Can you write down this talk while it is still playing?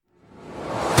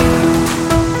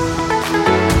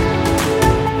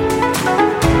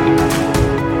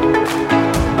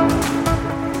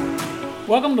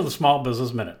to the Small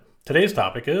Business Minute. Today's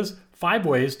topic is 5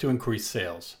 ways to increase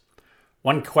sales.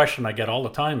 One question I get all the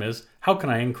time is, how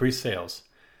can I increase sales?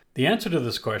 The answer to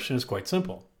this question is quite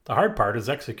simple. The hard part is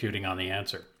executing on the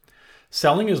answer.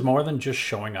 Selling is more than just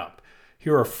showing up.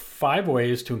 Here are 5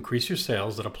 ways to increase your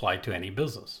sales that apply to any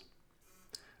business.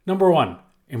 Number 1,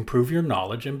 improve your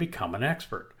knowledge and become an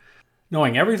expert.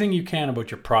 Knowing everything you can about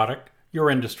your product,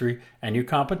 your industry, and your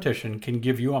competition can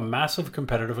give you a massive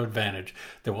competitive advantage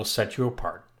that will set you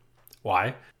apart.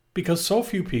 Why? Because so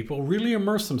few people really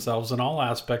immerse themselves in all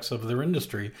aspects of their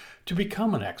industry to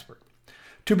become an expert.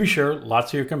 To be sure,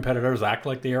 lots of your competitors act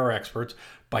like they are experts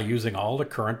by using all the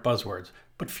current buzzwords,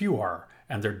 but few are,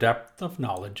 and their depth of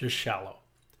knowledge is shallow.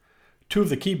 2 of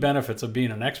the key benefits of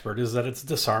being an expert is that it's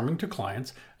disarming to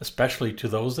clients, especially to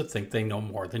those that think they know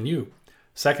more than you.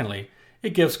 Secondly,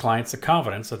 it gives clients the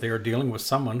confidence that they are dealing with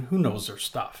someone who knows their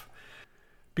stuff.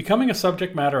 Becoming a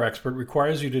subject matter expert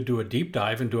requires you to do a deep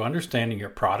dive into understanding your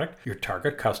product, your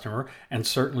target customer, and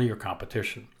certainly your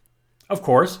competition. Of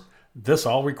course, this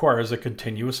all requires a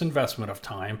continuous investment of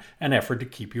time and effort to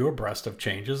keep you abreast of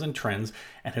changes and trends,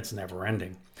 and it's never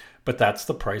ending. But that's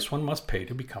the price one must pay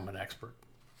to become an expert.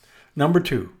 Number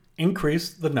 2, increase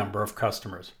the number of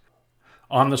customers.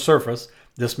 On the surface,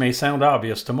 this may sound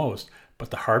obvious to most,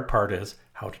 but the hard part is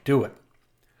how to do it.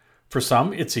 For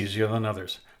some, it's easier than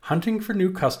others. Hunting for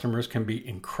new customers can be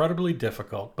incredibly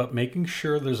difficult, but making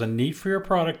sure there's a need for your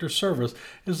product or service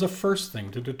is the first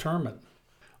thing to determine.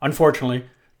 Unfortunately,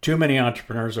 too many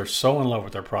entrepreneurs are so in love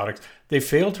with their products, they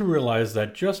fail to realize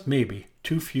that just maybe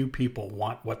too few people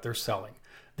want what they're selling.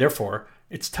 Therefore,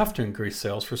 it's tough to increase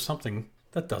sales for something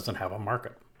that doesn't have a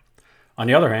market. On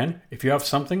the other hand, if you have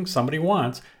something somebody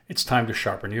wants, it's time to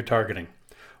sharpen your targeting.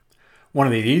 One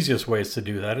of the easiest ways to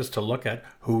do that is to look at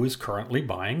who is currently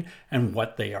buying and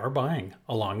what they are buying,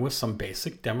 along with some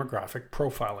basic demographic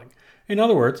profiling. In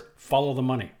other words, follow the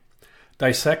money.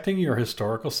 Dissecting your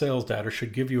historical sales data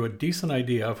should give you a decent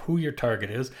idea of who your target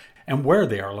is and where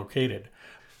they are located.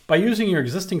 By using your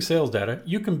existing sales data,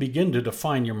 you can begin to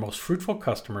define your most fruitful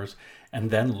customers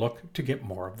and then look to get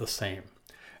more of the same.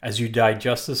 As you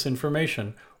digest this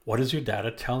information, what is your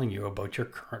data telling you about your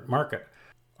current market?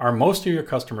 Are most of your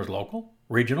customers local,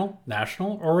 regional,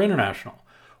 national, or international?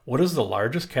 What is the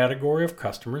largest category of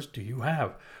customers do you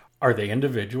have? Are they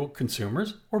individual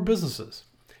consumers or businesses?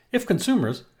 If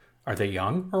consumers, are they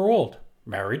young or old,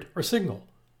 married or single,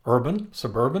 urban,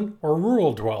 suburban, or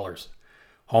rural dwellers?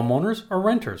 Homeowners or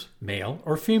renters, male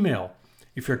or female?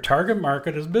 If your target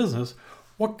market is business,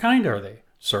 what kind are they?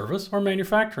 Service or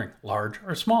manufacturing, large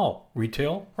or small,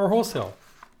 retail or wholesale?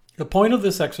 The point of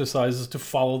this exercise is to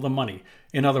follow the money.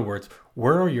 In other words,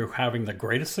 where are you having the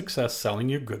greatest success selling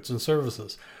your goods and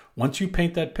services? Once you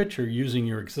paint that picture using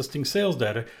your existing sales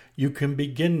data, you can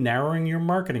begin narrowing your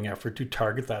marketing effort to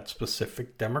target that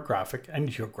specific demographic and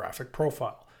geographic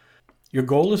profile. Your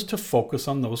goal is to focus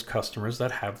on those customers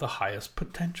that have the highest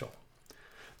potential.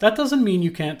 That doesn't mean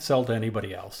you can't sell to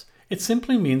anybody else. It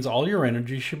simply means all your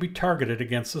energy should be targeted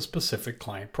against a specific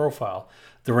client profile.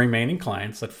 The remaining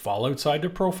clients that fall outside the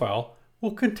profile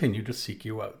will continue to seek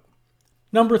you out.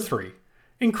 Number 3,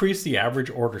 increase the average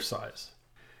order size.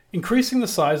 Increasing the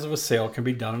size of a sale can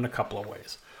be done in a couple of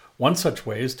ways. One such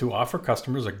way is to offer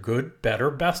customers a good, better,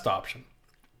 best option.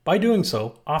 By doing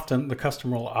so, often the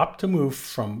customer will opt to move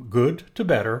from good to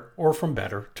better or from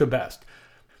better to best.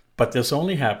 But this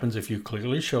only happens if you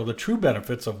clearly show the true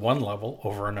benefits of one level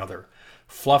over another.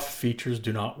 Fluff features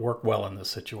do not work well in this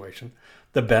situation.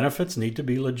 The benefits need to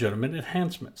be legitimate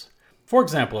enhancements. For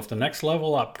example, if the next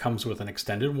level up comes with an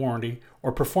extended warranty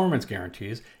or performance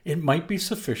guarantees, it might be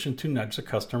sufficient to nudge the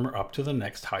customer up to the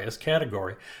next highest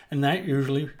category, and that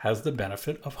usually has the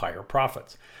benefit of higher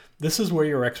profits. This is where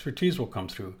your expertise will come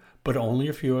through, but only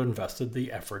if you have invested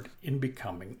the effort in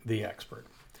becoming the expert.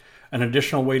 An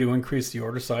additional way to increase the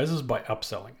order size is by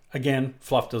upselling. Again,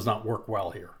 fluff does not work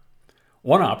well here.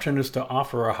 One option is to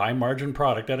offer a high margin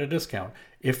product at a discount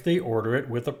if they order it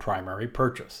with a primary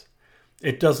purchase.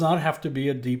 It does not have to be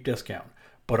a deep discount,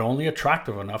 but only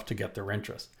attractive enough to get their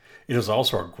interest. It is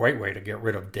also a great way to get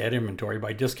rid of dead inventory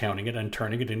by discounting it and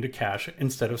turning it into cash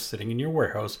instead of sitting in your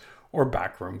warehouse or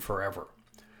back room forever.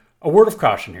 A word of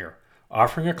caution here.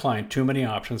 Offering a client too many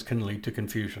options can lead to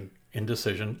confusion,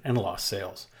 indecision, and lost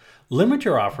sales. Limit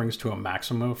your offerings to a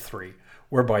maximum of 3,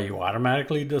 whereby you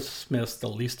automatically dismiss the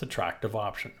least attractive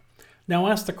option. Now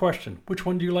ask the question, which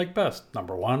one do you like best,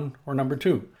 number 1 or number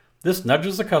 2? This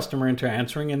nudges the customer into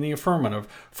answering in the affirmative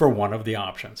for one of the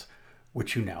options,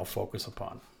 which you now focus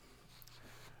upon.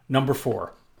 Number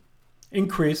 4,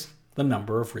 increase the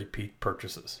number of repeat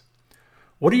purchases.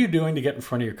 What are you doing to get in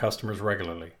front of your customers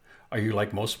regularly? Are you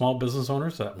like most small business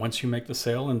owners that once you make the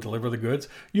sale and deliver the goods,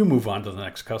 you move on to the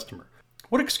next customer?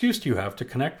 What excuse do you have to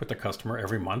connect with the customer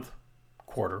every month,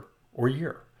 quarter, or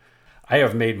year? I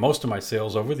have made most of my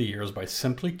sales over the years by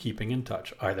simply keeping in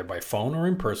touch, either by phone or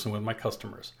in person, with my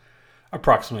customers.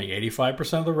 Approximately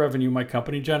 85% of the revenue my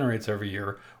company generates every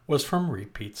year was from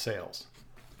repeat sales.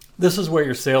 This is where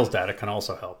your sales data can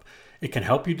also help. It can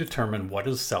help you determine what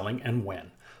is selling and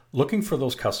when. Looking for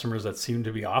those customers that seem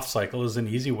to be off cycle is an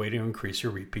easy way to increase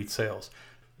your repeat sales.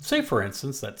 Say, for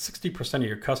instance, that 60% of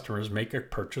your customers make a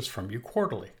purchase from you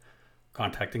quarterly.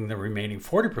 Contacting the remaining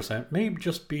 40% may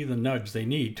just be the nudge they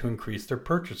need to increase their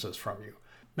purchases from you.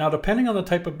 Now, depending on the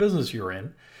type of business you're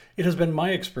in, it has been my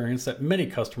experience that many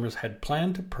customers had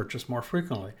planned to purchase more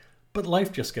frequently, but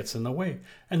life just gets in the way,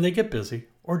 and they get busy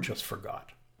or just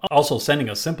forgot. Also, sending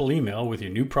a simple email with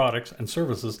your new products and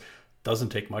services doesn't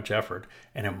take much effort,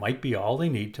 and it might be all they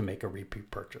need to make a repeat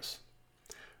purchase.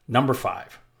 Number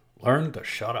 5, learn to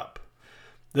shut up.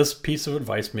 This piece of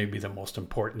advice may be the most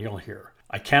important you'll hear.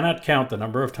 I cannot count the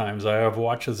number of times I have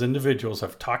watched as individuals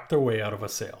have talked their way out of a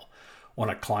sale. When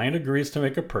a client agrees to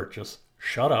make a purchase,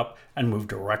 shut up and move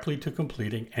directly to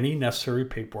completing any necessary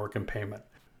paperwork and payment.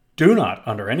 Do not,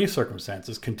 under any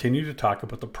circumstances, continue to talk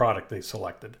about the product they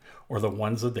selected or the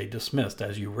ones that they dismissed,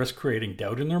 as you risk creating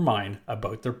doubt in their mind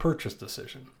about their purchase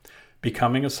decision.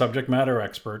 Becoming a subject matter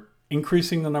expert,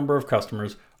 increasing the number of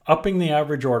customers, upping the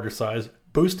average order size,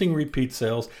 boosting repeat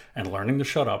sales, and learning to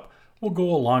shut up will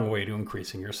go a long way to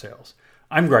increasing your sales.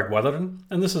 I'm Greg Weatherden,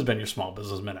 and this has been your Small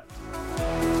Business Minute.